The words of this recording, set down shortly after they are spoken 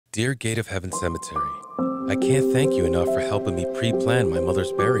Dear Gate of Heaven Cemetery, I can't thank you enough for helping me pre-plan my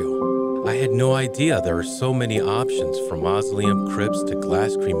mother's burial. I had no idea there are so many options, from mausoleum crypts to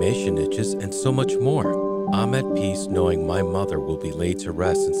glass cremation niches and so much more. I'm at peace knowing my mother will be laid to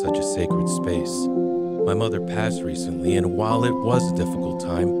rest in such a sacred space. My mother passed recently, and while it was a difficult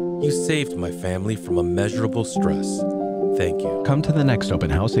time, you saved my family from immeasurable stress. Thank you. Come to the next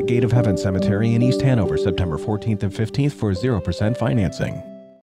open house at Gate of Heaven Cemetery in East Hanover, September 14th and 15th for 0% financing.